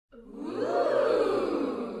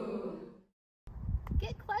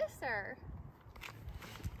closer.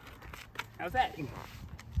 How's that?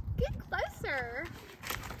 Get closer.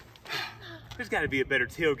 There's got to be a better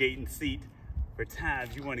tailgating seat for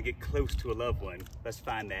times you want to get close to a loved one. Let's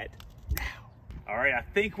find that now. All right, I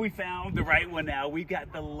think we found the right one now. We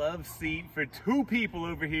got the love seat for 2 people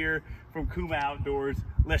over here from Kuma Outdoors.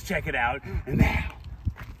 Let's check it out now.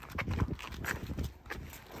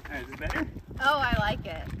 All right, is it better? Oh, I like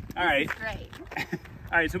it. All right. This is great.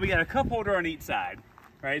 All right, so we got a cup holder on each side.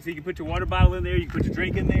 All right, so you can put your water bottle in there, you can put your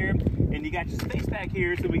drink in there, and you got your space back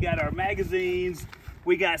here. So we got our magazines,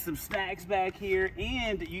 we got some snacks back here,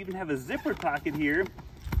 and you even have a zipper pocket here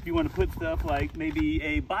if you want to put stuff like maybe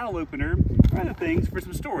a bottle opener or other things for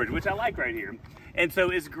some storage, which I like right here. And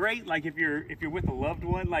so it's great, like if you're with a loved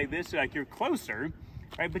one like this, like you're closer,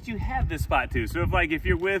 right? But you have this spot too. So if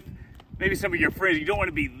you're with maybe some of your friends, you don't want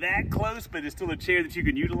to be that close, but it's still a chair that you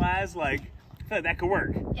can utilize, like that could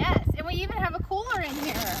work. Yes, and we even have a cooler in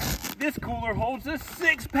here. This cooler holds a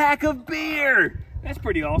 6-pack of beer. That's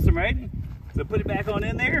pretty awesome, right? So put it back on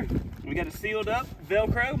in there. We got it sealed up,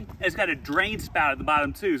 Velcro. It's got a drain spout at the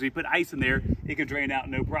bottom too, so you put ice in there, it can drain out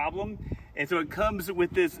no problem. And so it comes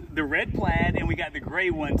with the red plaid, and we got the gray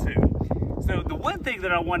one too. So the one thing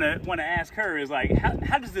that I want to ask her is like,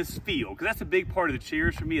 how does this feel? Because that's a big part of the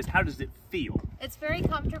chairs for me, is how does it feel? It's very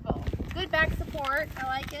comfortable. Good back support. I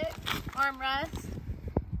like it. Armrest.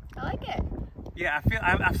 I like it. Yeah,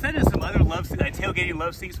 I've sat in some other tailgating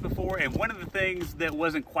love seats before, and one of the things that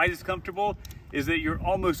wasn't quite as comfortable is that you're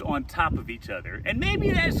almost on top of each other. And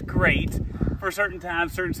maybe that's great for certain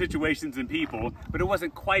times, certain situations and people, but it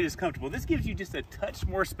wasn't quite as comfortable. This gives you just a touch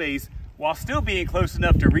more space while still being close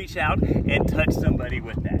enough to reach out and touch somebody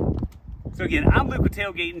with that. So again, I'm Luke with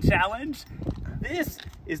Tailgating Challenge. This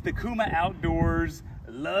is the Kuma Outdoors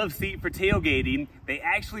love seat for tailgating. They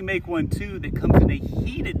actually make one too that comes in a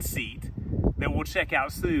heated seat that we'll check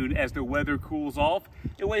out soon as the weather cools off.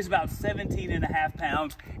 It weighs about 17.5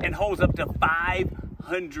 pounds and holds up to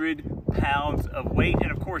 500 pounds of weight,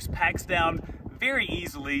 and of course packs down very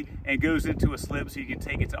easily and goes into a slip so you can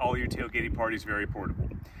take it to all your tailgating parties very portable.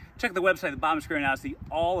 Check the website at the bottom screen out to see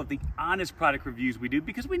all of the honest product reviews we do,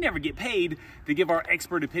 because we never get paid to give our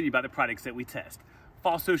expert opinion about the products that we test.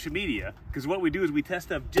 Follow social media, because what we do is we test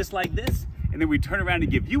stuff just like this, and then we turn around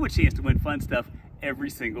and give you a chance to win fun stuff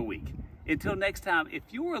every single week. Until next time, if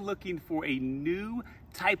you are looking for a new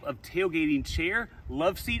type of tailgating chair,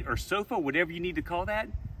 love seat, or sofa, whatever you need to call that,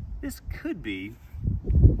 this could be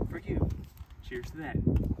for you. Cheers to that.